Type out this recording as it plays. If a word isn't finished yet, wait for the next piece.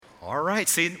right,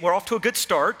 see, we're off to a good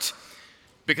start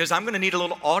because I'm going to need a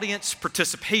little audience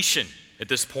participation at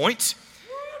this point.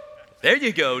 There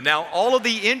you go. Now, all of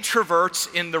the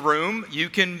introverts in the room, you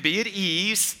can be at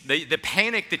ease. The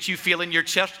panic that you feel in your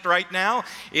chest right now,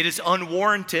 it is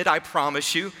unwarranted, I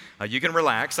promise you. You can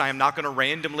relax. I am not going to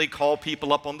randomly call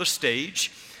people up on the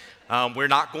stage. We're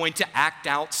not going to act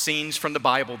out scenes from the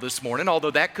Bible this morning,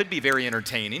 although that could be very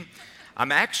entertaining.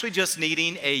 I'm actually just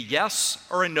needing a yes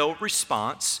or a no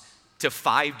response to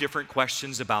 5 different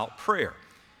questions about prayer.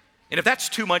 And if that's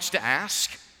too much to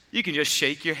ask, you can just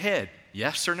shake your head,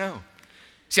 yes or no.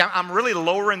 See, I'm really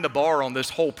lowering the bar on this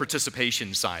whole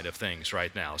participation side of things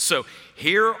right now. So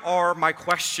here are my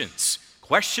questions.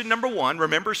 Question number 1,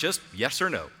 remember, it's just yes or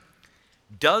no.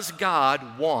 Does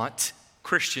God want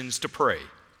Christians to pray?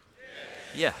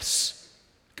 Yes.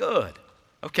 Good.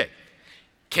 Okay.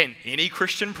 Can any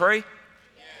Christian pray?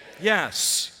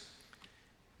 Yes.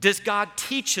 Does God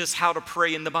teach us how to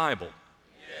pray in the Bible?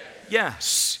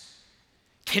 Yes.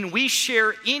 Can we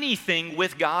share anything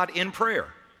with God in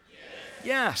prayer?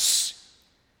 Yes.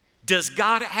 Does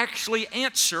God actually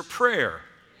answer prayer?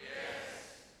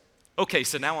 Yes. Okay,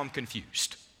 so now I'm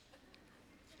confused.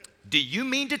 Do you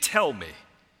mean to tell me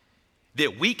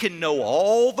that we can know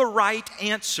all the right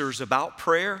answers about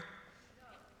prayer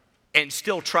and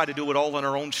still try to do it all in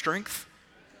our own strength?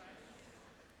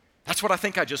 That's what I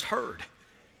think I just heard.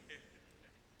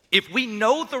 If we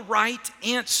know the right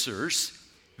answers,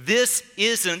 this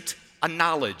isn't a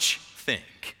knowledge thing.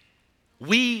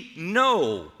 We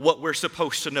know what we're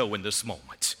supposed to know in this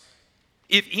moment.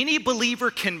 If any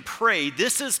believer can pray,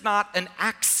 this is not an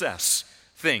access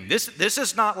thing. This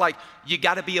is not like you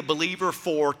got to be a believer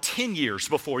for 10 years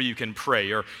before you can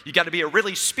pray, or you got to be a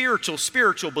really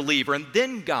spiritual believer, and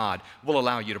then God will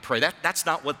allow you to pray. That's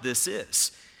not what this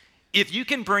is. If you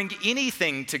can bring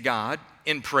anything to God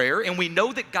in prayer, and we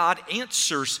know that God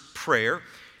answers prayer,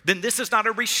 then this is not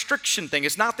a restriction thing.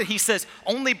 It's not that he says,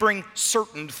 only bring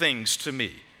certain things to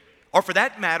me. Or for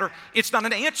that matter, it's not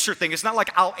an answer thing. It's not like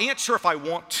I'll answer if I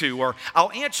want to, or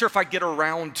I'll answer if I get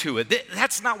around to it.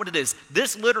 That's not what it is.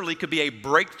 This literally could be a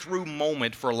breakthrough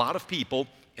moment for a lot of people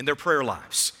in their prayer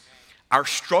lives. Our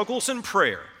struggles in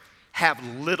prayer have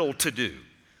little to do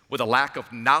with a lack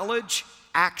of knowledge,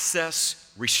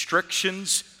 access,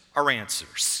 restrictions, or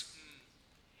answers.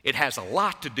 It has a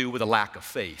lot to do with a lack of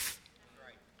faith.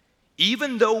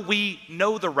 Even though we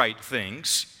know the right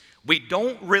things, we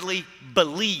don't really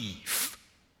believe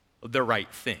the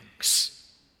right things.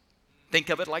 Think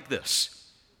of it like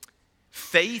this.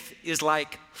 Faith is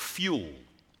like fuel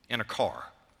in a car.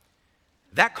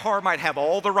 That car might have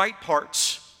all the right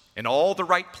parts in all the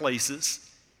right places.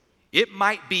 It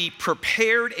might be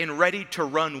prepared and ready to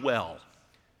run well.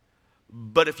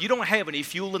 But if you don't have any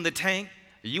fuel in the tank,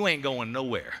 you ain't going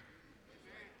nowhere.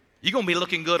 You're going to be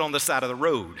looking good on the side of the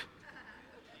road.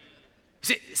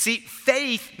 See,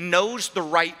 faith knows the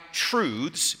right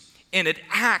truths, and it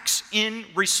acts in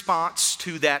response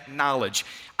to that knowledge.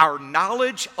 Our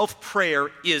knowledge of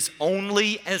prayer is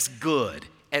only as good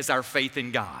as our faith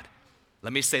in God.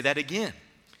 Let me say that again.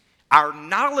 Our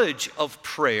knowledge of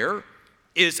prayer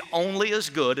is only as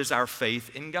good as our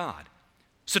faith in God.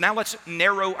 So now let's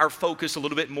narrow our focus a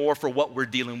little bit more for what we're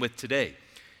dealing with today.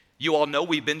 You all know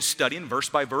we've been studying verse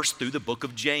by verse through the book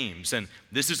of James, and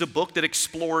this is a book that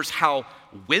explores how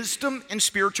wisdom and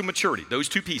spiritual maturity, those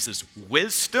two pieces,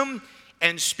 wisdom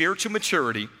and spiritual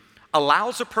maturity,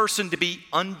 allows a person to be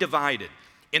undivided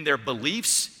in their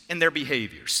beliefs and their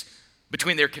behaviors,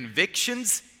 between their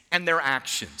convictions and their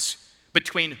actions,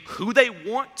 between who they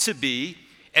want to be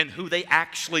and who they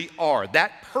actually are.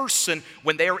 That person,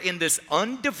 when they are in this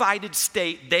undivided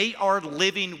state, they are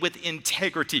living with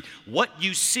integrity. What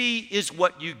you see is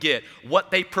what you get. What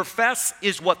they profess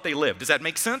is what they live. Does that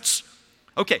make sense?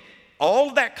 Okay,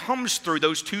 all that comes through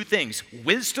those two things,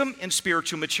 wisdom and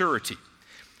spiritual maturity.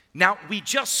 Now, we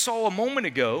just saw a moment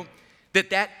ago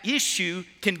that issue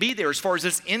can be there as far as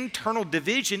this internal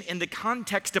division in the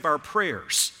context of our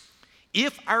prayers.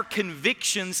 If our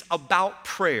convictions about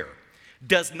prayer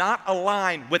does not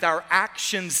align with our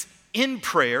actions in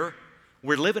prayer,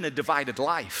 we're living a divided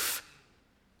life.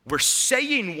 We're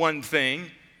saying one thing,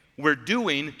 we're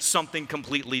doing something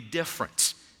completely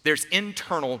different. There's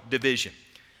internal division.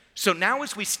 So now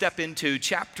as we step into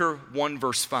chapter 1,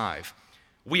 verse 5,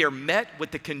 we are met with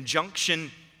the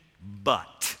conjunction,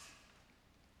 but.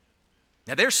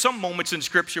 Now there's some moments in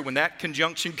Scripture when that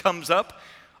conjunction comes up,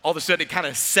 all of a sudden it kind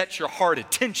of sets your heart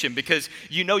at tension because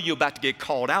you know you're about to get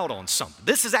called out on something.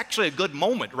 This is actually a good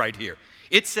moment right here.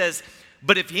 It says,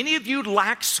 but if any of you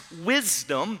lacks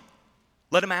wisdom,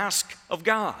 let him ask of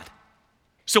God.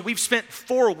 So we've spent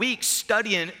 4 weeks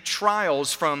studying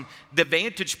trials from the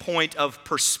vantage point of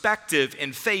perspective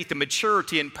and faith and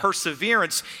maturity and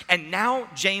perseverance. And now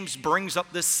James brings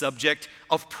up this subject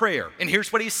of prayer. And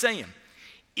here's what he's saying.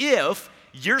 If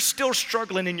you're still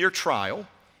struggling in your trial,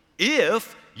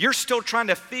 if you're still trying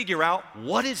to figure out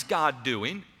what is God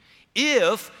doing,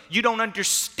 if you don't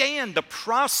understand the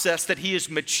process that he is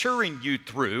maturing you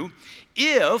through,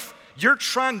 if you're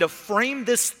trying to frame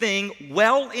this thing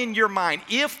well in your mind,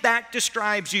 if that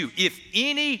describes you, if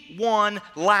anyone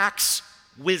lacks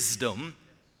wisdom,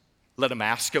 let him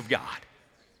ask of God.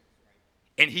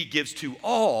 And he gives to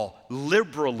all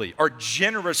liberally or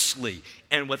generously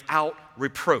and without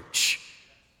reproach.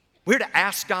 We're to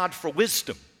ask God for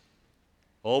wisdom.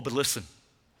 Oh, but listen,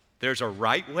 there's a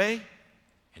right way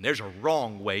and there's a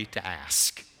wrong way to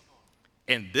ask.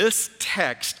 And this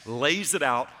text lays it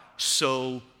out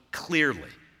so clearly.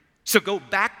 So go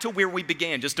back to where we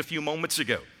began just a few moments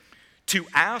ago. To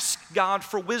ask God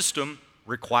for wisdom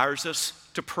requires us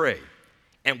to pray.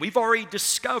 And we've already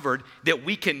discovered that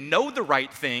we can know the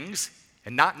right things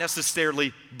and not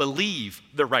necessarily believe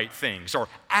the right things or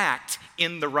act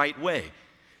in the right way.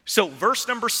 So verse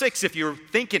number 6, if you're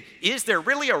thinking, is there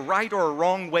really a right or a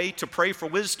wrong way to pray for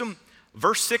wisdom?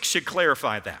 Verse 6 should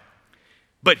clarify that.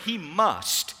 But he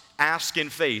must ask in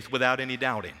faith without any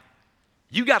doubting.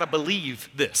 You got to believe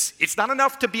this. It's not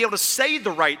enough to be able to say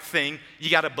the right thing,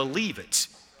 you got to believe it.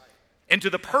 And to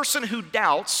the person who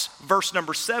doubts, verse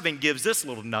number 7 gives this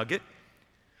little nugget.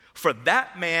 For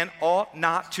that man ought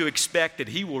not to expect that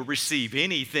he will receive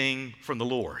anything from the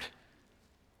Lord.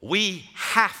 We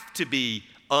have to be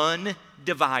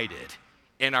undivided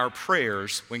in our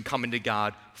prayers when coming to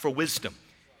God for wisdom.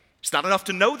 It's not enough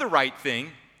to know the right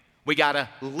thing. We got to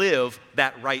live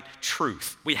that right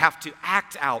truth. We have to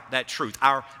act out that truth.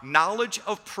 Our knowledge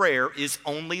of prayer is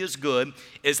only as good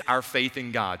as our faith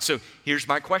in God. So here's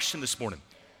my question this morning.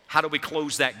 How do we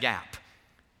close that gap?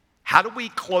 How do we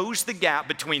close the gap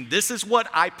between this is what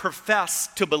I profess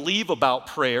to believe about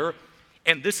prayer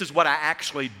and this is what I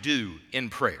actually do in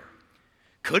prayer?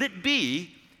 Could it be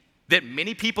that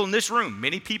many people in this room,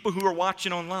 many people who are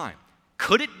watching online,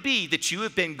 could it be that you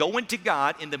have been going to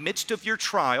God in the midst of your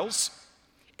trials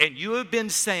and you have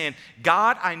been saying,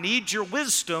 God, I need your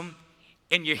wisdom,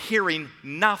 and you're hearing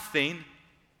nothing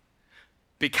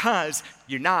because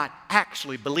you're not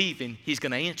actually believing he's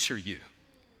going to answer you?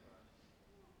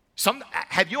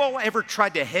 Have you all ever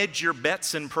tried to hedge your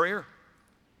bets in prayer?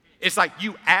 It's like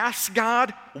you ask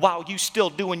God while you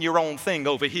still doing your own thing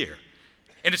over here.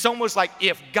 And it's almost like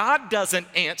if God doesn't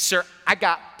answer, I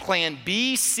got plan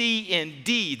B, C, and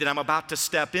D that I'm about to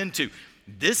step into.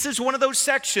 This is one of those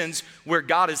sections where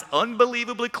God is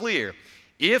unbelievably clear.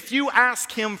 If you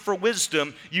ask him for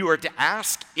wisdom, you are to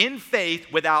ask in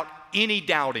faith without any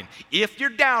doubting. If you're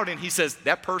doubting, he says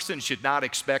that person should not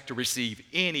expect to receive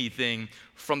anything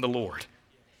from the Lord.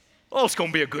 Oh, it's going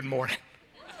to be a good morning.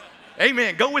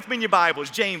 Amen. Go with me in your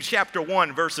Bibles, James chapter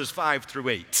 1, verses 5 through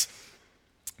 8.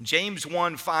 James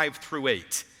 1, 5 through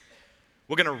 8.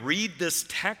 We're going to read this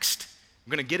text.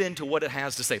 We're going to get into what it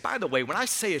has to say. By the way, when I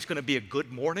say it's going to be a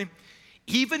good morning,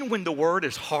 even when the word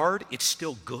is hard, it's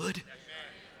still good.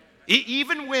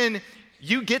 Even when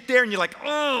you get there and you're like,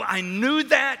 oh, I knew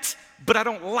that, but I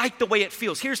don't like the way it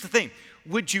feels. Here's the thing.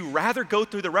 Would you rather go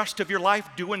through the rest of your life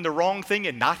doing the wrong thing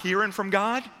and not hearing from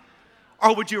God?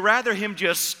 Or would you rather him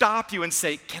just stop you and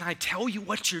say, can I tell you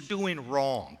what you're doing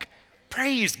wrong?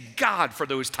 Praise God for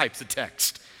those types of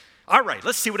texts. All right,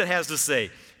 let's see what it has to say.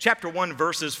 Chapter 1,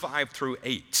 verses 5 through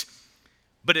 8.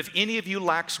 But if any of you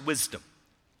lacks wisdom,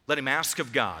 let him ask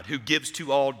of God, who gives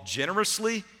to all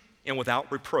generously and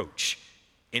without reproach,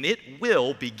 and it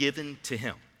will be given to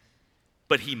him.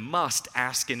 But he must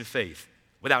ask in faith,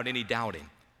 without any doubting.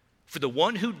 For the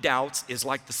one who doubts is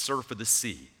like the surf of the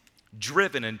sea,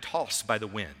 driven and tossed by the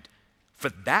wind. For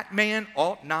that man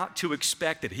ought not to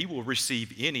expect that he will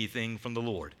receive anything from the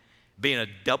Lord, being a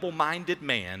double-minded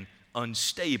man,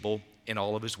 unstable in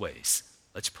all of his ways.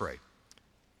 Let's pray.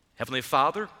 Heavenly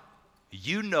Father,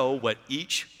 you know what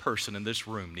each person in this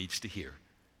room needs to hear.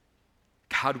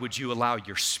 God, would you allow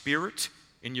your Spirit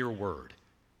and your word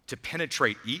to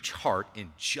penetrate each heart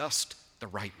in just the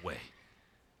right way?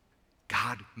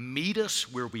 God, meet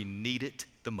us where we need it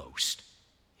the most.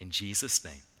 In Jesus'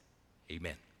 name,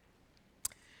 amen.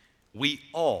 We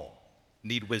all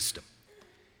need wisdom.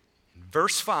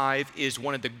 Verse 5 is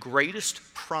one of the greatest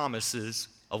promises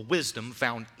of wisdom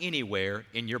found anywhere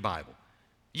in your Bible.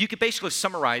 You could basically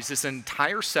summarize this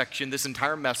entire section, this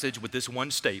entire message with this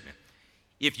one statement.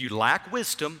 If you lack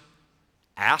wisdom,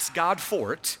 ask God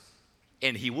for it,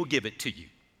 and he will give it to you.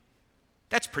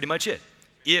 That's pretty much it.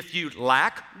 If you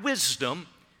lack wisdom,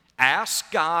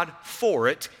 ask God for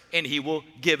it, and he will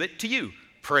give it to you.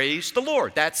 Praise the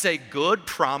Lord. That's a good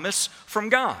promise from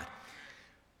God.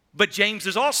 But James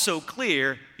is also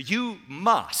clear, you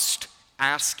must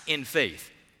ask in faith.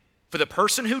 For the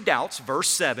person who doubts, verse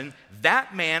 7,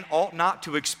 that man ought not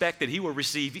to expect that he will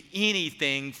receive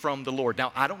anything from the Lord.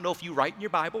 Now, I don't know if you write in your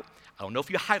Bible. I don't know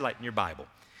if you highlight in your Bible.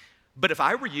 But if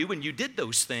I were you and you did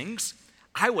those things,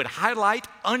 I would highlight,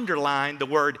 underline the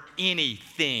word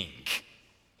anything.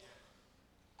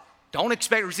 Don't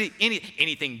expect to receive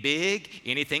anything big,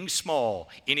 anything small,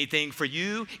 anything for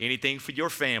you, anything for your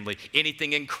family,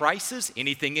 anything in crisis,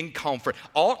 anything in comfort.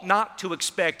 Ought not to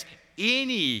expect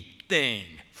anything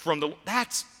from the,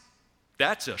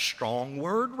 that's a strong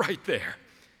word right there.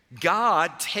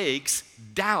 God takes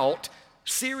doubt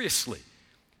seriously.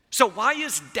 So why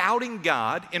is doubting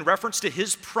God, in reference to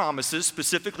his promises,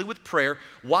 specifically with prayer,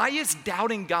 why is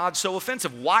doubting God so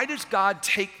offensive? Why does God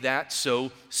take that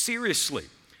so seriously?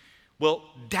 Well,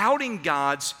 doubting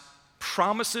God's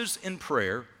promises in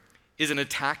prayer is an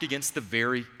attack against the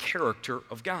very character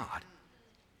of God.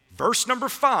 Verse number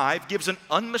 5 gives an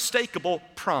unmistakable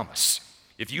promise.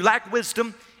 If you lack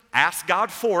wisdom, ask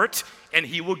God for it, and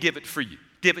he will give it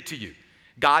to you.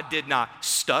 God did not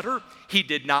stutter. He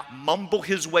did not mumble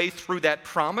his way through that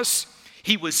promise.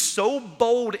 He was so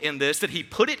bold in this that he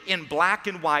put it in black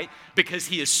and white because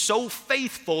he is so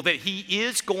faithful that he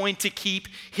is going to keep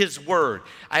his word.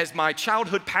 As my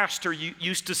childhood pastor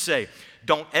used to say,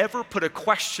 don't ever put a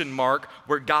question mark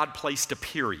where God placed a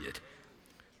period.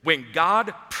 When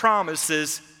God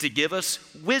promises to give us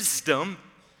wisdom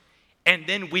and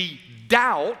then we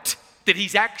doubt that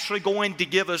he's actually going to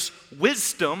give us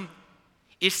wisdom,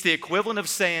 it's the equivalent of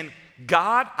saying,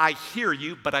 God, I hear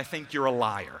you, but I think you're a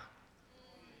liar.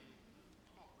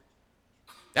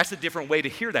 That's a different way to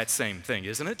hear that same thing,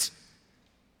 isn't it?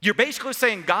 You're basically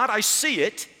saying, God, I see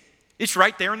it. It's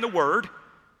right there in the Word.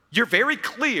 You're very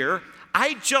clear.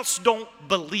 I just don't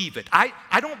believe it. I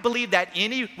don't believe that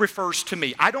any refers to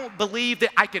me. I don't believe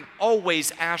that I can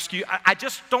always ask you. I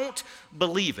just don't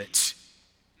believe it.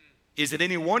 Is it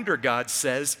any wonder God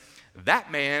says,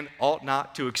 that man ought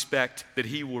not to expect that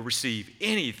he will receive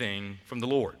anything from the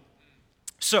Lord?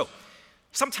 So,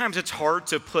 sometimes it's hard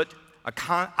to put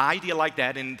an idea like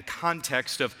that in the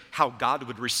context of how God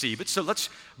would receive it. So let's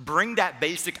bring that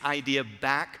basic idea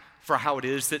back for how it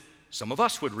is that some of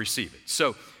us would receive it.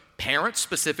 So parents,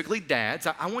 specifically dads,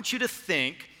 I want you to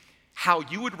think how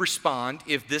you would respond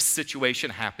if this situation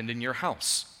happened in your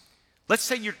house. Let's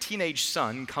say your teenage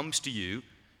son comes to you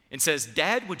and says,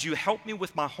 Dad, would you help me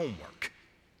with my homework?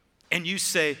 And you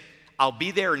say, I'll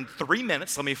be there in 3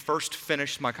 minutes. Let me first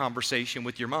finish my conversation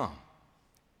with your mom.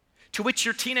 To which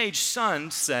your teenage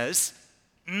son says,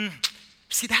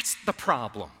 see, that's the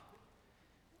problem.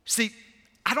 See,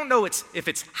 I don't know if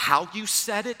it's how you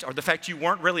said it or the fact you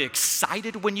weren't really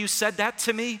excited when you said that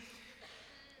to me,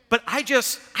 but I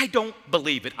don't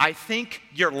believe it. I think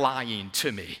you're lying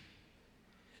to me.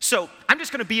 So I'm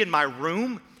just gonna be in my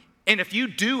room, and if you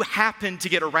do happen to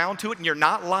get around to it and you're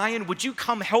not lying, would you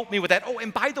come help me with that? Oh,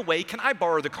 and by the way, can I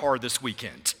borrow the car this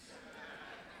weekend?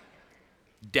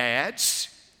 Dads,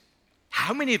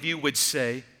 how many of you would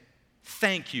say,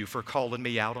 thank you for calling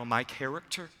me out on my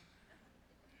character?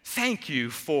 Thank you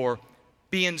for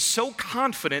being so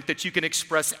confident that you can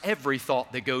express every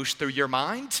thought that goes through your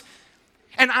mind.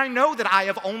 And I know that I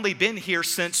have only been here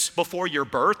since before your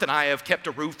birth, and I have kept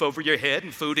a roof over your head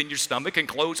and food in your stomach and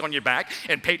clothes on your back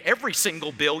and paid every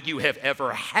single bill you have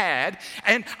ever had.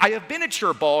 And I have been at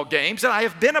your ball games, and I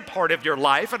have been a part of your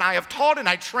life, and I have taught and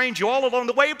I trained you all along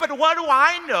the way. But what do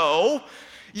I know?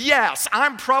 Yes,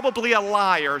 I'm probably a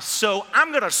liar, so I'm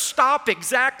going to stop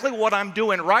exactly what I'm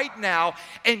doing right now,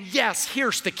 and yes,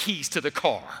 here's the keys to the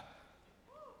car.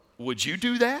 Would you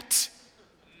do that?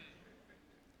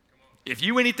 If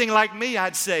you anything like me,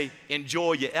 I'd say,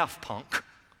 enjoy your F-punk.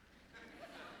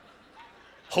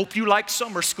 Hope you like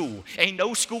summer school. Ain't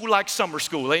no school like summer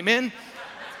school, amen?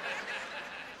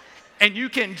 And you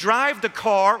can drive the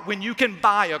car when you can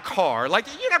buy a car. Like,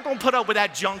 you're not going to put up with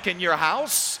that junk in your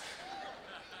house.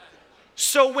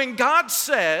 So when God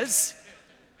says,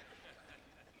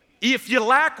 if you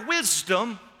lack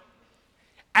wisdom,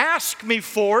 ask me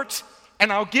for it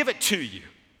and I'll give it to you.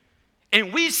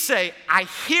 And we say, I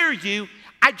hear you,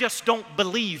 I just don't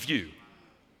believe you.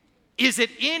 Is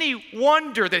it any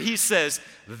wonder that he says,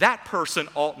 that person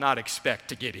ought not expect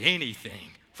to get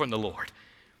anything from the Lord?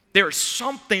 There's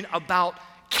something about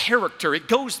character. It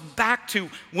goes back to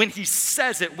when he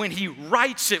says it, when he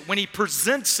writes it, when he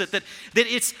presents it, that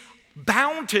it's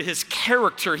bound to his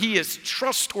character. He is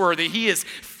trustworthy. He is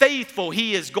faithful.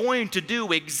 He is going to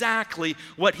do exactly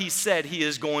what he said he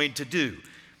is going to do.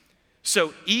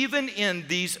 So even in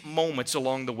these moments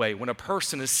along the way, when a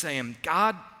person is saying,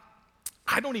 God,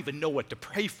 I don't even know what to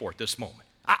pray for at this moment.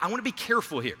 I want to be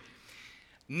careful here.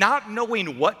 Not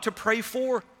knowing what to pray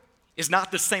for is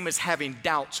not the same as having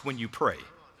doubts when you pray.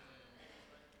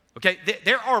 Okay,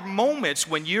 there are moments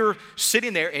when you're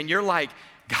sitting there and you're like,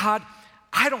 God,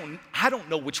 I don't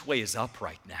know which way is up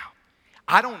right now.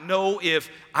 I don't know if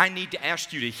I need to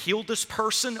ask you to heal this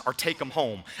person or take them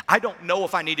home. I don't know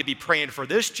if I need to be praying for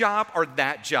this job or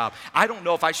that job. I don't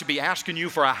know if I should be asking you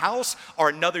for a house or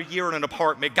another year in an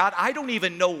apartment. God, I don't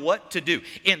even know what to do.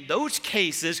 In those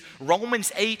cases,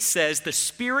 Romans 8 says the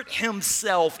Spirit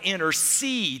himself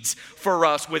intercedes for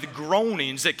us with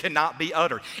groanings that cannot be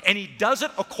uttered. And he does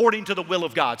it according to the will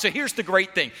of God. So here's the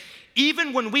great thing.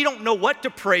 Even when we don't know what to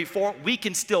pray for, we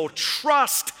can still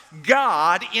trust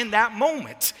God in that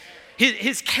moment.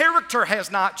 His character has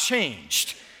not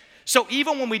changed. So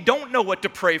even when we don't know what to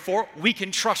pray for, we can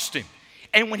trust him.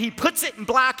 And when he puts it in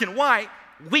black and white,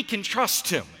 we can trust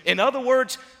him. In other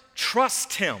words,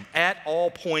 trust him at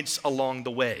all points along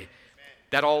the way.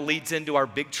 That all leads into our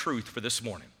big truth for this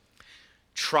morning.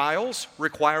 Trials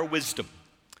require wisdom.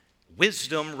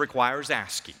 Wisdom requires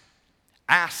asking.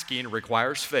 Asking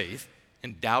requires faith,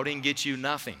 and doubting gets you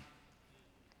nothing.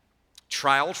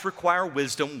 Trials require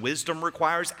wisdom. Wisdom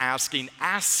requires asking.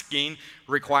 Asking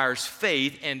requires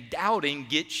faith, and doubting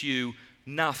gets you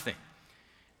nothing.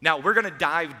 Now, we're going to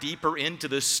dive deeper into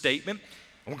this statement.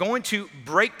 We're going to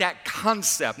break that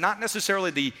concept, not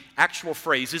necessarily the actual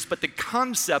phrases, but the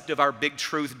concept of our big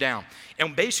truth down.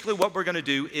 And basically what we're going to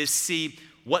do is see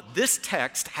what this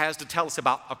text has to tell us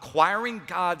about acquiring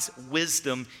God's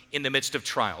wisdom in the midst of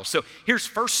trials. So here's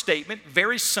first statement,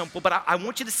 very simple, but I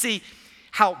want you to see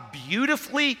how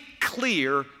beautifully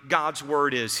clear God's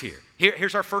word is here.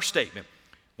 Here's our first statement.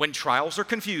 When trials are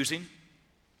confusing,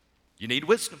 you need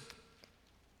wisdom.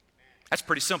 That's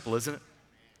pretty simple, isn't it?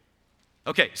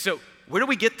 Okay, so where do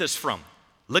we get this from?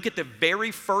 Look at the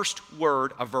very first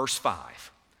word of verse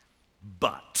 5.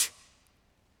 But.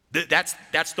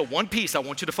 That's the one piece I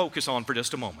want you to focus on for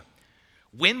just a moment.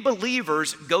 When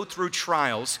believers go through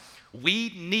trials,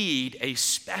 we need a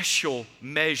special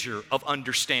measure of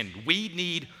understanding. We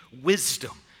need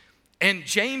wisdom. And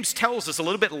James tells us a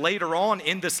little bit later on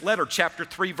in this letter, chapter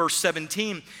 3, verse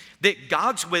 17, that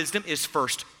God's wisdom is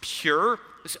first pure.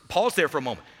 Pause there for a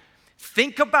moment.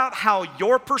 Think about how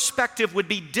your perspective would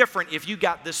be different if you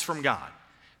got this from God.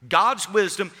 God's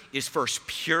wisdom is first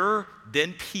pure,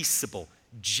 then peaceable,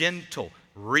 gentle,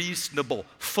 reasonable,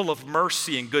 full of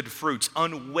mercy and good fruits,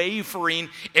 unwavering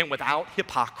and without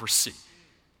hypocrisy.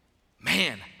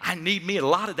 Man, I need me a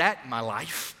lot of that in my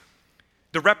life.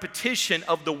 The repetition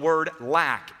of the word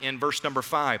lack in verse number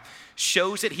 5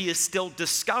 shows that he is still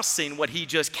discussing what he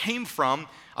just came from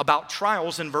about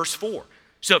trials in verse 4.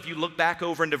 So if you look back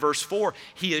over into verse 4,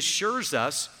 he assures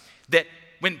us that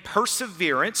when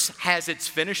perseverance has its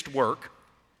finished work,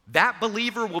 that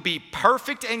believer will be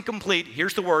perfect and complete.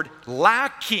 Here's the word,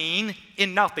 lacking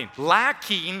in nothing.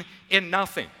 Lacking in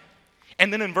nothing.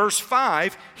 And then in verse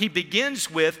 5, he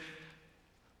begins with,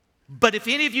 but if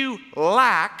any of you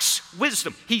lacks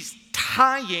wisdom. He's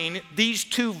tying these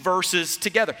two verses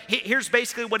together. Here's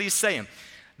basically what he's saying.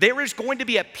 There is going to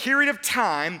be a period of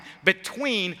time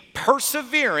between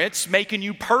perseverance, making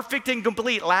you perfect and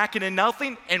complete, lacking in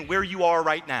nothing, and where you are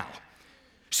right now.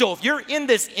 So if you're in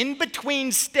this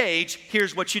in-between stage,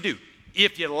 here's what you do.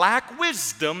 If you lack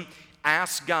wisdom,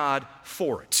 ask God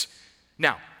for it.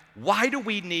 Now, why do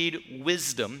we need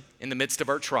wisdom in the midst of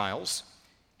our trials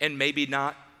and maybe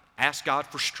not ask God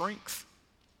for strength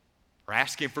or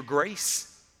asking for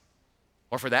grace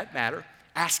or, for that matter,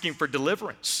 asking for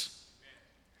deliverance?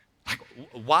 Like,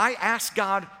 why ask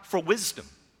God for wisdom?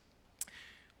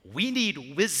 We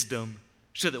need wisdom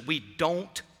so that we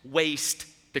don't waste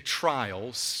the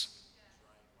trials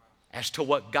as to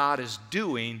what God is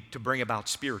doing to bring about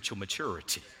spiritual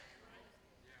maturity.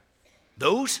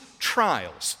 Those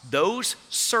trials, those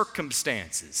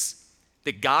circumstances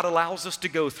that God allows us to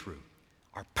go through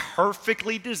are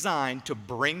perfectly designed to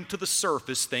bring to the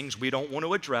surface things we don't want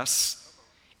to address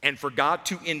and for God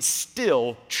to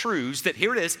instill truths that,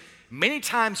 here it is, many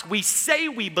times we say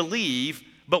we believe,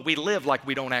 but we live like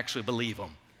we don't actually believe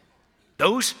them.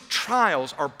 Those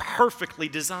trials are perfectly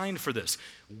designed for this.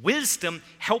 Wisdom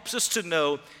helps us to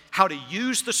know how to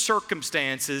use the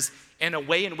circumstances in a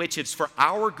way in which it's for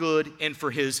our good and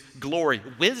for His glory.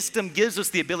 Wisdom gives us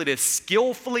the ability to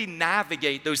skillfully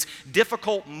navigate those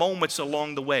difficult moments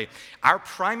along the way. Our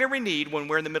primary need when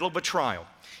we're in the middle of a trial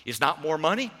is not more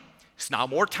money, it's not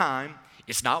more time,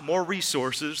 it's not more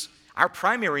resources. Our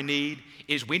primary need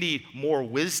is we need more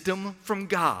wisdom from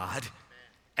God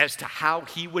as to how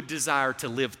He would desire to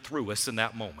live through us in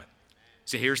that moment.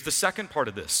 So here's the second part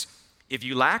of this. If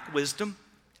you lack wisdom,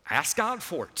 ask God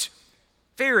for it.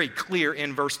 Very clear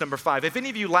in verse number 5. If any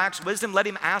of you lacks wisdom, let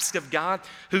him ask of God,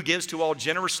 who gives to all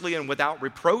generously and without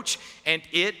reproach, and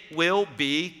it will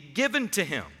be given to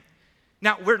him.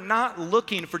 Now, we're not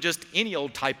looking for just any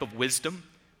old type of wisdom.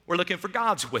 We're looking for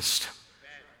God's wisdom.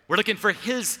 We're looking for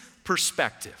His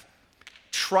perspective.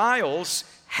 Trials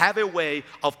have a way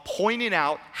of pointing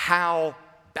out how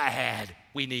bad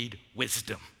we need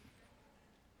wisdom.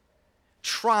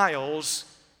 Trials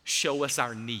show us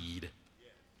our need.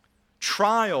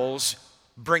 Trials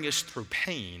bring us through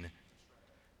pain.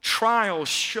 Trials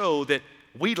show that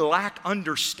we lack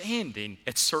understanding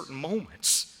at certain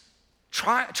moments.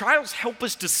 Trials help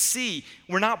us to see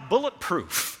we're not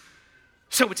bulletproof.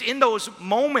 So it's in those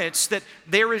moments that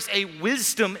there is a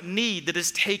wisdom need that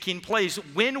is taking place.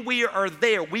 When we are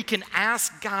there, we can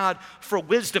ask God for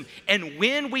wisdom. And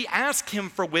when we ask Him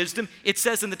for wisdom, it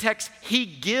says in the text, He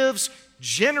gives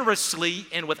generously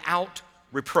and without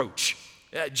reproach.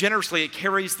 Generously, it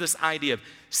carries this idea of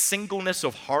singleness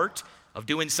of heart, of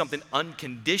doing something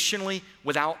unconditionally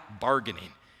without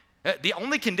bargaining. The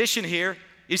only condition here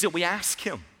is that we ask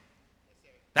Him.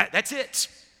 That's it.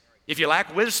 If you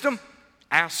lack wisdom,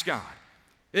 ask God.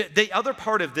 The other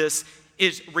part of this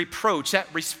is reproach.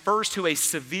 That refers to a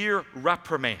severe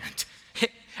reprimand.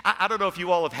 I don't know if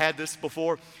you all have had this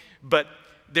before, but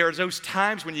there's those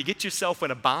times when you get yourself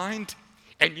in a bind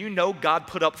and you know God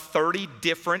put up 30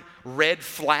 different red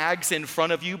flags in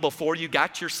front of you before you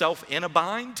got yourself in a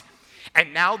bind.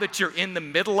 And now that you're in the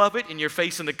middle of it and you're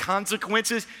facing the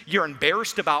consequences, you're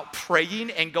embarrassed about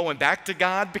praying and going back to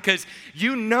God because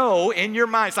you know in your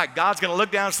mind, it's like God's going to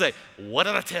look down and say, what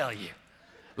did I tell you?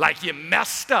 Like you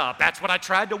messed up. That's what I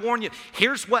tried to warn you.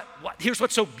 Here's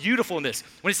what's so beautiful in this.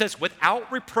 When it says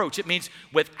without reproach, it means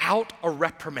without a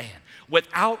reprimand,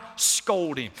 without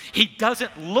scolding. He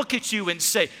doesn't look at you and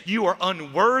say, you are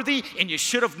unworthy and you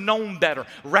should have known better.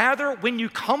 Rather, when you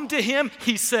come to Him,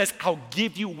 He says, I'll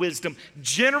give you wisdom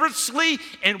generously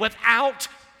and without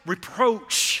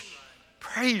reproach.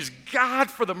 Praise God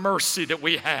for the mercy that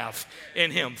we have in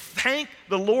Him. Thank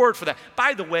the Lord for that.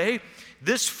 By the way,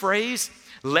 this phrase,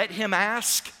 let him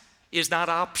ask, is not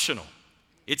optional.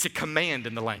 It's a command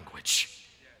in the language.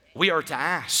 We are to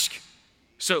ask.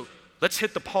 So let's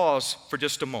hit the pause for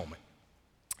just a moment.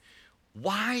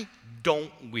 Why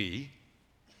don't we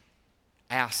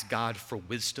ask God for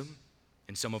wisdom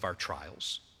in some of our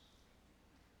trials?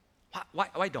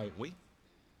 Why don't we?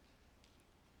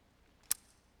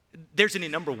 There's any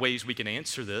number of ways we can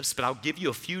answer this, but I'll give you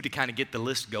a few to kind of get the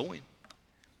list going.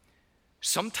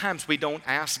 Sometimes we don't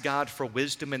ask God for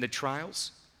wisdom in the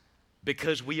trials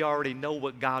because we already know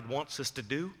what God wants us to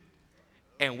do,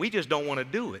 and we just don't want to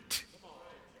do it.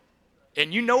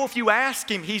 And you know if you ask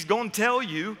Him, He's going to tell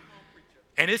you,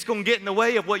 and it's going to get in the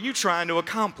way of what you're trying to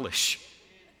accomplish.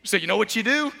 So you know what you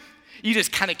do? You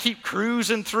just kind of keep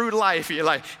cruising through life. You're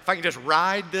like, if I can just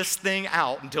ride this thing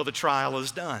out until the trial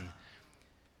is done.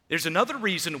 There's another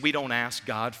reason we don't ask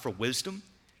God for wisdom.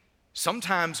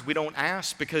 Sometimes we don't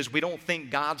ask because we don't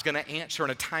think God's going to answer in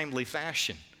a timely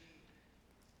fashion.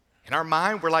 In our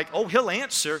mind, we're like, oh, He'll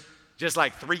answer just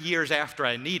like 3 years after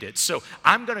I need it. So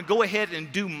I'm going to go ahead and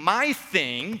do my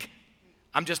thing.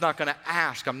 I'm just not going to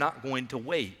ask. I'm not going to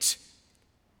wait.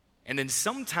 And then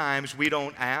sometimes we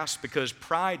don't ask because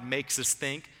pride makes us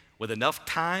think with enough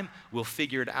time, we'll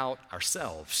figure it out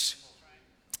ourselves.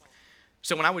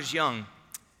 So when I was young,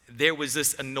 there was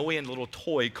this annoying little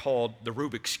toy called the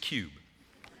Rubik's Cube.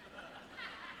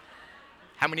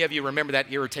 How many of you remember that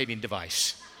irritating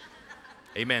device?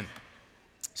 Amen.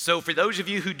 So for those of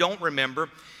you who don't remember,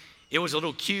 it was a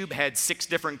little cube, had 6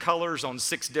 different colors on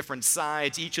 6 different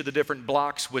sides. Each of the different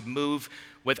blocks would move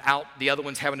without the other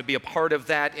ones having to be a part of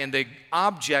that. And the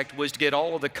object was to get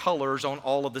all of the colors on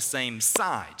all of the same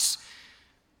sides.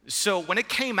 So when it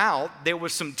came out, there were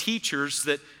some teachers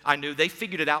that I knew, they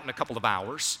figured it out in a couple of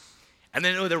hours. And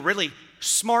then the really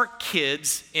smart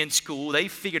kids in school, they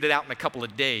figured it out in a couple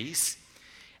of days.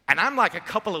 And I'm like a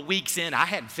couple of weeks in, I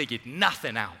hadn't figured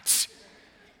nothing out.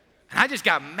 And I just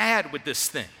got mad with this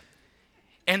thing.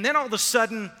 And then all of a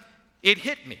sudden, it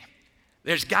hit me.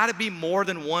 There's got to be more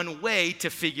than one way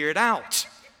to figure it out.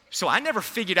 So I never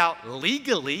figured out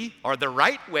legally or the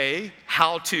right way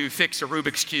how to fix a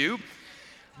Rubik's Cube.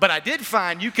 But I did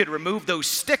find you could remove those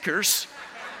stickers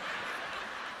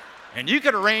and you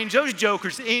could arrange those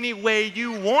jokers any way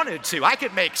you wanted to. I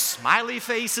could make smiley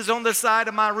faces on the side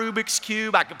of my Rubik's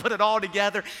Cube. I could put it all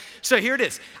together. So here it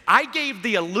is. I gave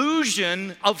the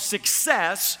illusion of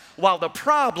success while the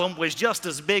problem was just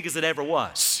as big as it ever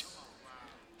was.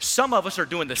 Some of us are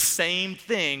doing the same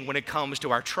thing when it comes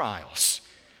to our trials.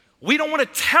 We don't want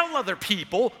to tell other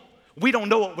people we don't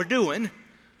know what we're doing.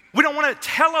 We don't want to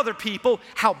tell other people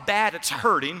how bad it's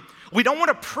hurting. We don't want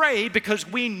to pray because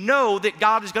we know that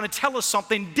God is going to tell us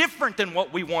something different than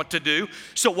what we want to do.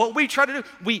 So what we try to do,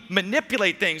 we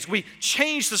manipulate things. We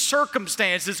change the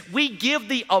circumstances. We give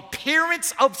the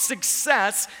appearance of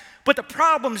success, but the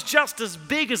problem's just as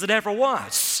big as it ever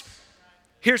was.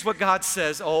 Here's what God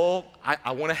says. Oh,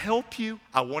 I want to help you.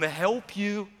 I want to help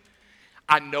you.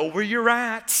 I know where you're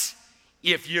at.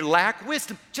 If you lack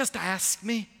wisdom, just ask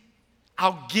me.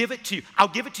 I'll give it to you. I'll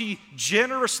give it to you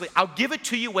generously. I'll give it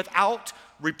to you without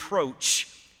reproach.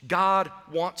 God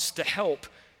wants to help.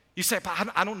 You say, but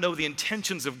I don't know the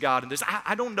intentions of God in this.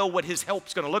 I don't know what his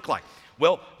help's going to look like.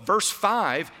 Well, verse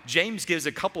 5, James gives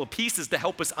a couple of pieces to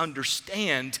help us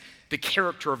understand the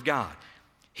character of God.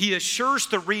 He assures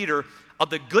the reader of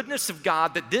the goodness of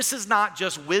God, that this is not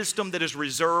just wisdom that is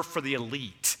reserved for the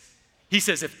elite. He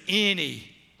says, if any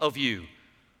of you,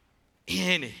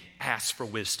 ask for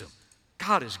wisdom,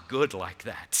 God is good like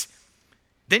that.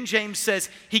 Then James says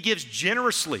he gives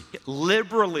generously,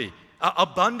 liberally,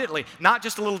 abundantly. Not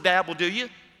just a little dab will do you.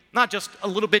 Not just a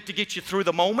little bit to get you through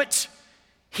the moment.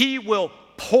 He will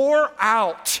pour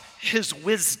out his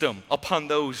wisdom upon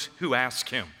those who ask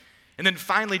him. And then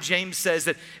finally, James says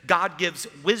that God gives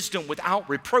wisdom without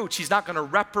reproach. He's not going to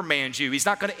reprimand you. He's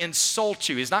not going to insult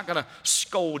you. He's not going to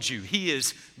scold you. He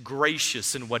is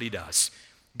gracious in what he does.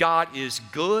 God is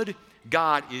good.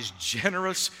 God is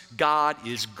generous. God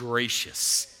is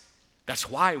gracious. That's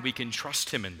why we can trust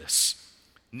him in this.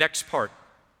 Next part.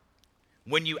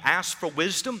 When you ask for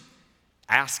wisdom,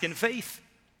 ask in faith.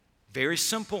 Very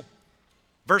simple.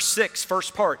 Verse 6,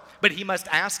 first part. But he must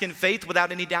ask in faith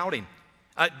without any doubting.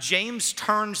 James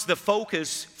turns the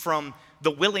focus from the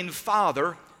willing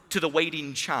father to the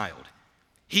waiting child.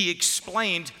 He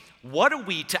explained what are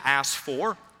we to ask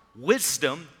for?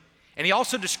 Wisdom. And he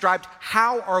also described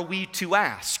how are we to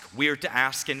ask? We're to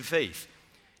ask in faith.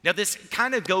 Now this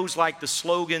kind of goes like the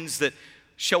slogans that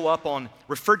show up on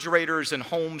refrigerators and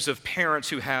homes of parents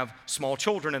who have small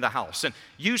children in the house. And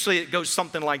usually it goes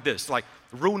something like this, like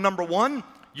rule number 1,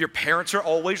 your parents are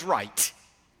always right.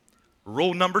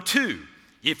 Rule number 2,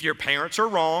 if your parents are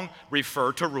wrong,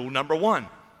 refer to rule number 1.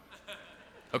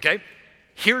 Okay?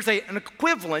 Here's an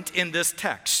equivalent in this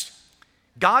text.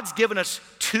 God's given us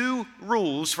 2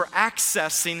 rules for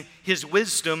accessing his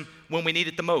wisdom when we need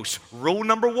it the most. Rule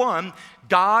number 1,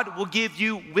 God will give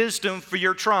you wisdom for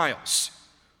your trials.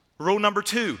 Rule number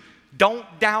 2, don't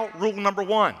doubt rule number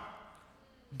 1.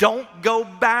 Don't go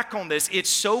back on this. It's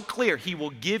so clear. He will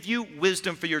give you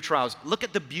wisdom for your trials. Look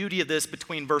at the beauty of this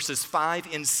between verses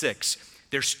 5 and 6.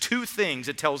 There's 2 things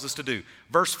it tells us to do.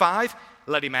 Verse 5,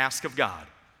 let him ask of God.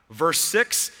 Verse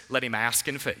 6, let him ask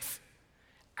in faith.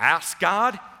 Ask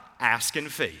God, ask in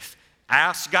faith.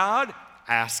 Ask God,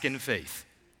 ask in faith.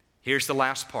 Here's the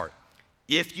last part.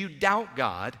 If you doubt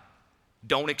God,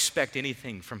 don't expect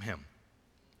anything from him.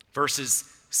 Verses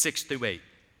 6 through 8.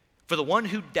 For the one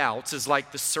who doubts is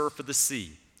like the surf of the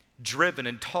sea, driven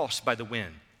and tossed by the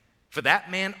wind. For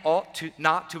that man ought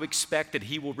not to expect that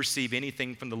he will receive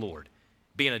anything from the Lord,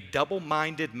 being a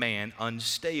double-minded man,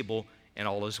 unstable in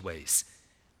all his ways.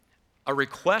 A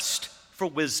request for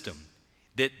wisdom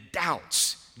that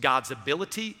doubts God's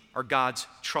ability or God's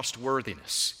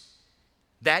trustworthiness.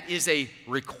 That is a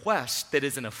request that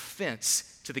is an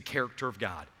offense to the character of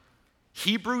God.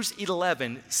 Hebrews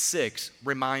 11:6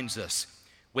 reminds us,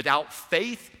 without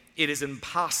faith it is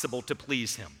impossible to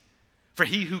please him. For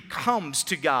he who comes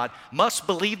to God must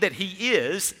believe that he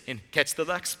is, and catch the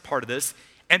next part of this,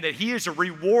 and that he is a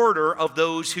rewarder of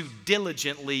those who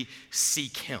diligently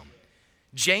seek him.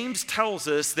 James tells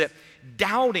us that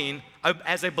doubting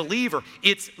as a believer,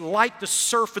 it's like the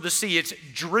surf of the sea. It's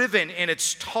driven and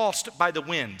it's tossed by the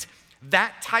wind.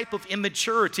 That type of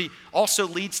immaturity also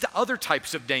leads to other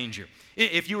types of danger.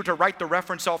 If you were to write the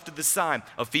reference off to the side,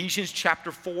 Ephesians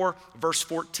chapter 4, verse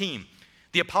 14,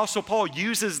 the Apostle Paul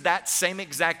uses that same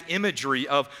exact imagery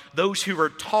of those who are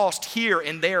tossed here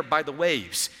and there by the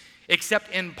waves.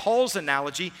 Except in Paul's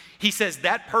analogy, he says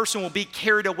that person will be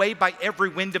carried away by every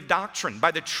wind of doctrine,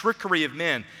 by the trickery of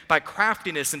men, by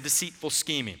craftiness and deceitful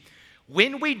scheming.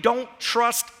 When we don't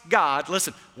trust God,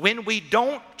 listen, when we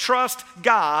don't trust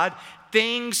God,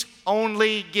 things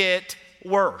only get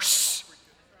worse.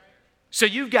 So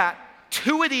you've got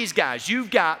two of these guys.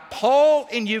 You've got Paul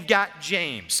and you've got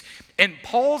James. And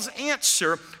Paul's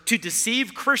answer to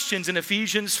deceive Christians in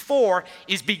Ephesians 4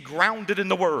 is be grounded in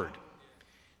the Word.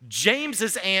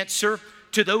 James's answer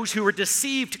to those who are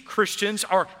deceived Christians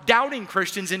or doubting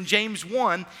Christians in James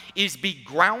 1 is be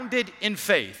grounded in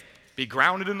faith. Be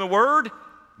grounded in the Word,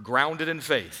 grounded in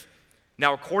faith.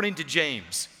 Now, according to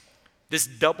James, this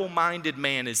double-minded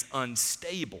man is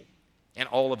unstable in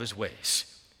all of his ways.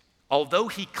 Although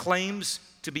he claims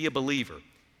to be a believer,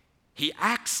 he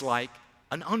acts like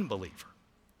an unbeliever.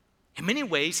 In many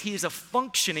ways, he is a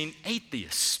functioning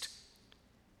atheist.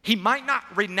 He might not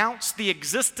renounce the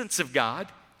existence of God.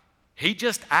 He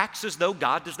just acts as though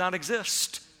God does not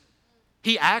exist.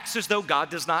 He acts as though God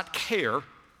does not care.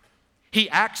 He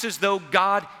acts as though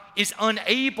God is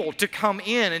unable to come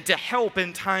in and to help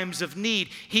in times of need.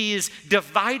 He is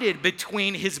divided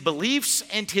between his beliefs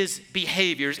and his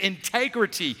behaviors.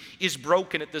 Integrity is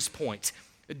broken at this point.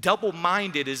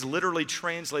 Double-minded is literally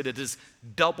translated as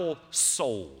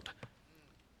double-souled.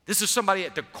 This is somebody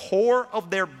at the core of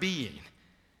their being.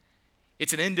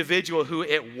 It's an individual who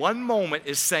at one moment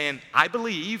is saying, I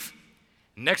believe.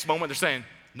 Next moment they're saying,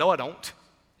 no, I don't.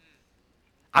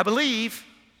 I believe.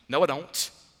 No, I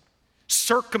don't.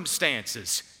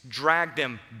 Circumstances drag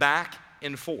them back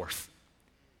and forth.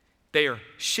 They are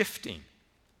shifting.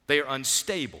 They are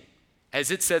unstable.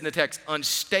 As it said in the text,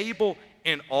 unstable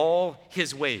in all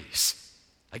his ways.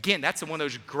 Again, that's one of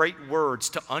those great words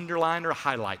to underline or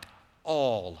highlight.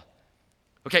 All.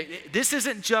 Okay, this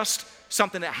isn't just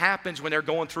something that happens when they're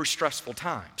going through stressful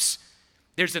times.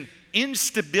 There's an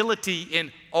instability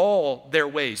in all their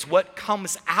ways. What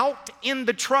comes out in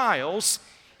the trials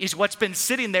is what's been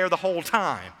sitting there the whole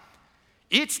time.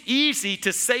 It's easy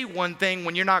to say one thing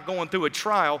when you're not going through a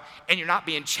trial and you're not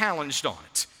being challenged on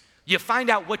it. You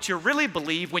find out what you really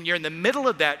believe when you're in the middle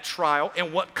of that trial,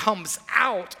 and what comes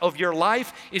out of your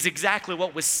life is exactly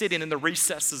what was sitting in the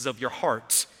recesses of your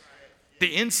heart.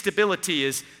 The instability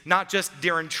is not just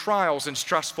during trials and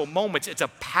stressful moments. It's a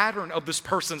pattern of this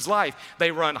person's life. They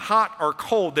run hot or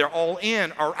cold. They're all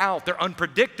in or out. They're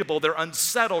unpredictable. They're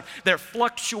unsettled. They're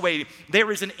fluctuating.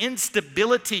 There is an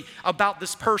instability about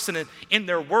this person in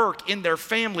their work, in their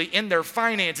family, in their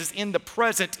finances, in the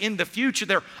present, in the future.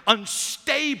 They're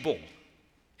unstable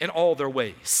in all their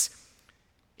ways.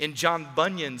 In John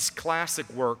Bunyan's classic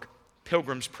work,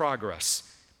 Pilgrim's Progress,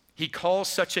 he calls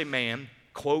such a man,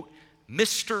 quote,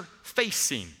 Mr.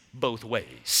 Facing Both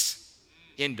Ways,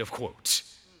 end of quote.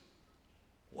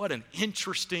 What an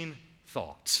interesting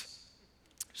thought.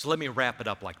 So let me wrap it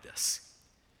up like this.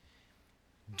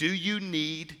 Do you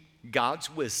need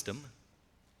God's wisdom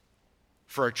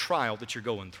for a trial that you're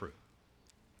going through?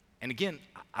 And again,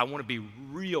 I want to be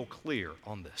real clear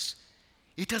on this.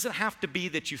 It doesn't have to be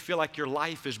that you feel like your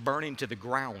life is burning to the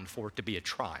ground for it to be a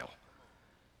trial.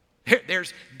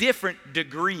 There's different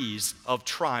degrees of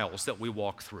trials that we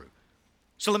walk through.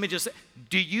 So let me just say,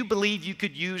 do you believe you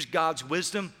could use God's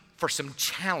wisdom for some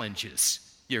challenges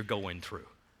you're going through?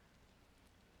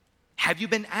 Have you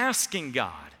been asking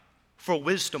God for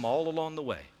wisdom all along the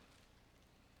way?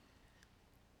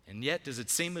 And yet, does it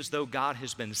seem as though God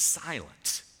has been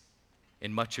silent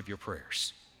in much of your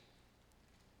prayers?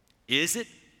 Is it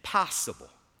possible?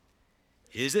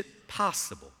 Is it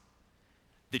possible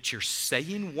that you're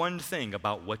saying one thing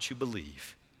about what you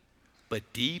believe, but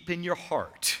deep in your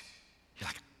heart, you're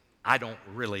like, I don't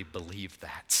really believe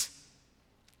that?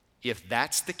 If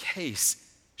that's the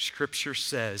case, Scripture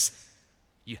says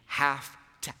you have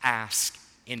to ask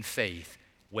in faith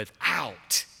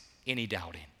without any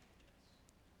doubting.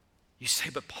 You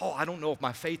say, but Paul, I don't know if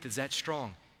my faith is that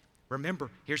strong. Remember,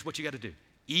 here's what you got to do.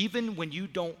 Even when you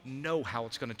don't know how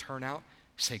it's going to turn out,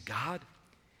 say, God,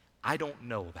 I don't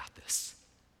know about this,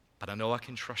 but I know I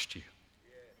can trust you.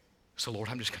 So, Lord,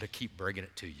 I'm just going to keep bringing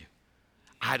it to you.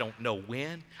 I don't know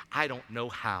when. I don't know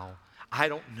how. I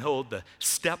don't know the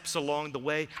steps along the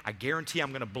way. I guarantee I'm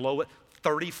going to blow it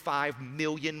 35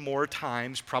 million more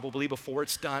times probably before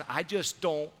it's done. I just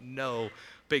don't know.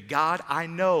 But God, I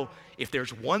know if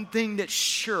there's one thing that's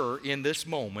sure in this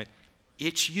moment,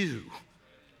 it's you.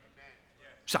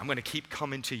 So I'm going to keep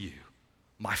coming to you.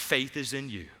 My faith is in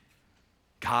you.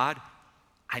 God,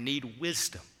 I need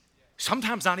wisdom.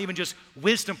 Sometimes not even just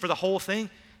wisdom for the whole thing.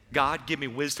 God, give me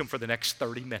wisdom for the next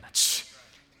 30 minutes.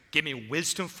 Give me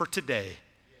wisdom for today.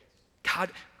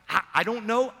 God, I don't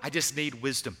know. I just need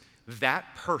wisdom.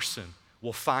 That person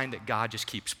will find that God just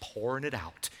keeps pouring it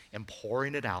out and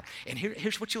pouring it out. And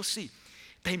here's what you'll see.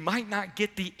 They might not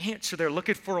get the answer they're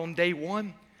looking for on day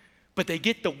one, but they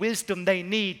get the wisdom they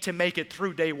need to make it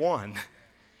through day one.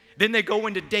 Then they go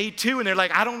into day two and they're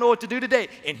like, I don't know what to do today.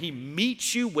 And he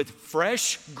meets you with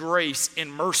fresh grace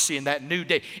and mercy in that new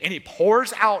day. And he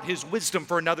pours out his wisdom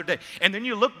for another day. And then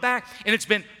you look back and it's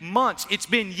been months, it's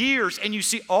been years, and you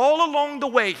see all along the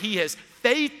way he has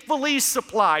faithfully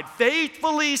supplied.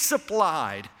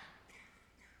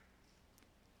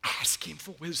 Ask him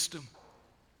for wisdom.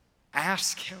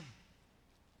 Ask him.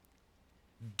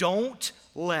 Don't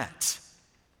let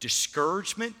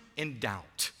discouragement and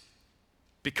doubt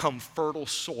become fertile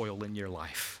soil in your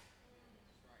life.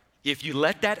 If you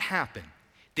let that happen,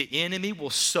 the enemy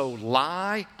will sow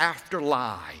lie after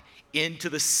lie into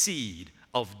the seed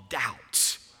of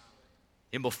doubt.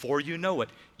 And before you know it,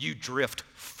 you drift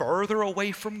further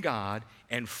away from God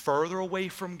and further away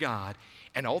from God.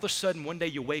 And all of a sudden, one day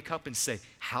you wake up and say,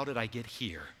 how did I get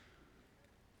here?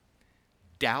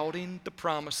 Doubting the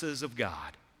promises of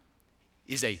God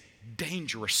is a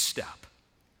dangerous step.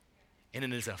 And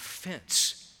it is an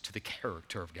offense to the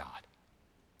character of God.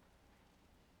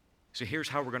 So here's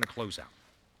how we're going to close out.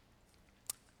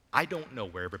 I don't know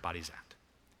where everybody's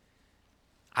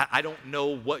at. I don't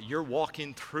know what you're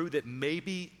walking through, that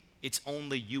maybe it's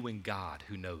only you and God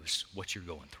who knows what you're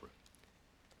going through.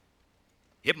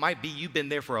 It might be you've been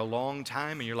there for a long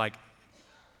time and you're like,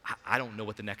 I don't know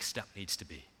what the next step needs to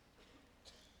be.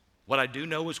 What I do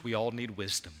know is we all need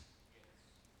wisdom.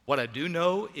 What I do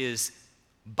know is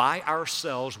by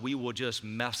ourselves, we will just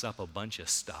mess up a bunch of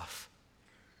stuff.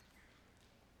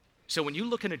 So when you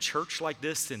look in a church like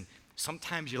this, and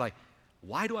sometimes you're like,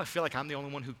 why do I feel like I'm the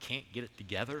only one who can't get it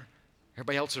together?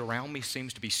 Everybody else around me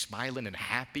seems to be smiling and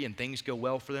happy and things go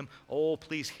well for them. Oh,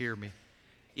 please hear me.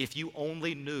 If you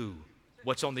only knew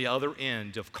what's on the other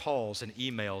end of calls and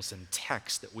emails and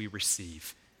texts that we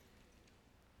receive.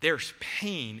 There's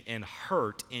pain and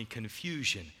hurt and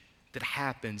confusion that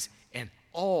happens in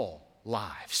all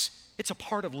lives. It's a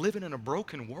part of living in a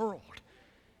broken world.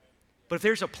 But if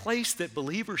there's a place that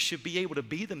believers should be able to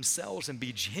be themselves and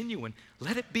be genuine,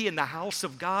 let it be in the house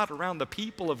of God, around the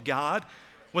people of God,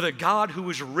 with a God who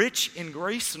is rich in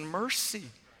grace and mercy.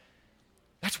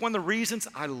 That's one of the reasons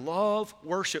I love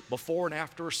worship before and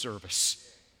after a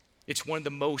service. It's one of the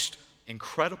most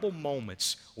incredible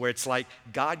moments where it's like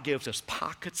God gives us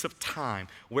pockets of time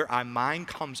where our mind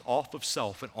comes off of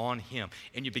self and on Him,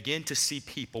 and you begin to see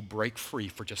people break free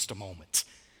for just a moment.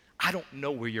 I don't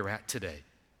know where you're at today,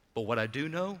 but what I do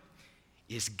know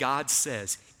is God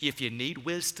says, if you need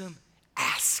wisdom,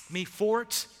 ask me for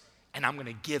it, and I'm going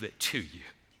to give it to you.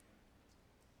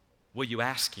 Will you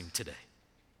ask Him today?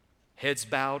 Heads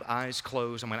bowed, eyes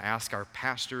closed. I'm going to ask our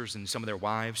pastors and some of their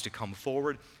wives to come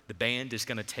forward. The band is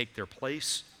going to take their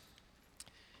place.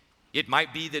 It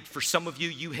might be that for some of you,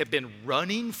 you have been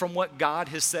running from what God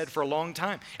has said for a long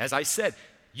time. As I said,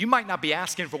 you might not be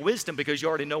asking for wisdom because you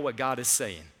already know what God is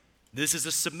saying. This is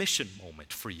a submission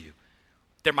moment for you.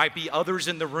 There might be others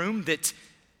in the room that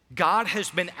God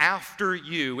has been after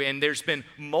you, and there's been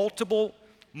multiple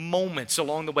moments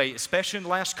along the way, especially in the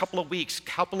last couple of weeks,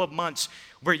 couple of months,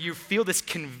 where you feel this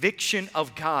conviction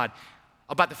of God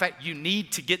about the fact you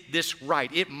need to get this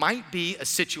right. It might be a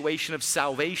situation of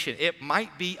salvation. It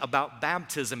might be about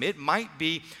baptism. It might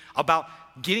be about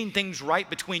getting things right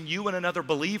between you and another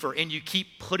believer, and you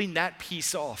keep putting that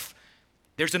piece off.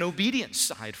 There's an obedience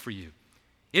side for you.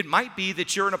 It might be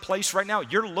that you're in a place right now,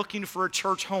 you're looking for a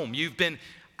church home. You've been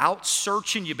out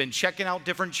searching, you've been checking out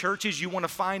different churches. You want to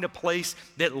find a place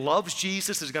that loves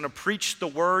Jesus, is going to preach the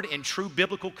word, and true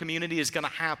biblical community is going to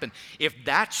happen. If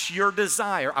that's your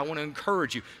desire, I want to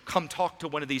encourage you, come talk to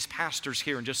one of these pastors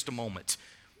here in just a moment.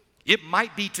 It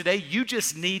might be today you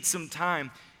just need some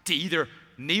time to either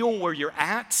kneel where you're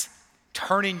at,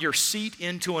 turning your seat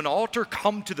into an altar,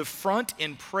 come to the front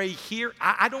and pray here.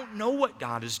 I don't know what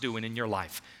God is doing in your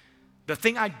life. The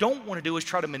thing I don't want to do is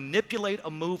try to manipulate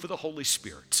a move of the Holy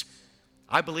Spirit.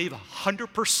 I believe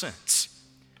 100%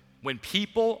 when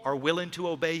people are willing to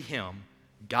obey Him,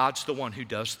 God's the one who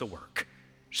does the work.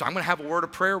 So I'm going to have a word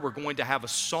of prayer. We're going to have a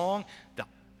song.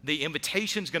 The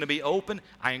invitation's going to be open.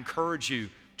 I encourage you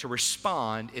to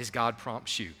respond as God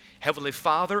prompts you. Heavenly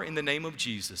Father, in the name of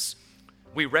Jesus,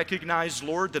 we recognize,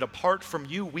 Lord, that apart from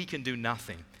you, we can do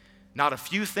nothing. Not a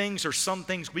few things or some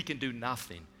things, we can do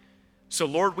nothing. So,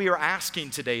 Lord, we are asking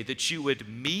today that you would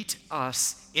meet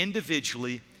us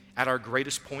individually at our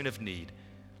greatest point of need.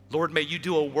 Lord, may you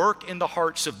do a work in the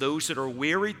hearts of those that are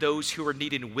weary, those who are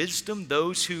needing wisdom,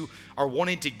 those who are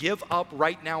wanting to give up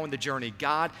right now in the journey.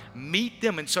 God, meet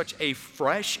them in such a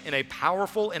fresh and a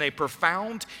powerful and a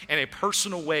profound and a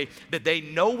personal way that they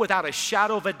know without a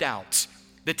shadow of a doubt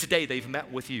that today they've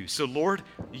met with you. So, Lord,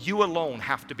 you alone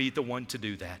have to be the one to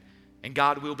do that. And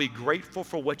God, we'll be grateful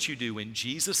for what you do. In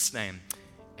Jesus' name,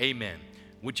 amen.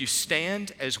 Would you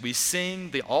stand as we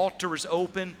sing? The altar is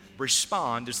open.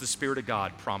 Respond as the Spirit of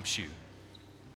God prompts you.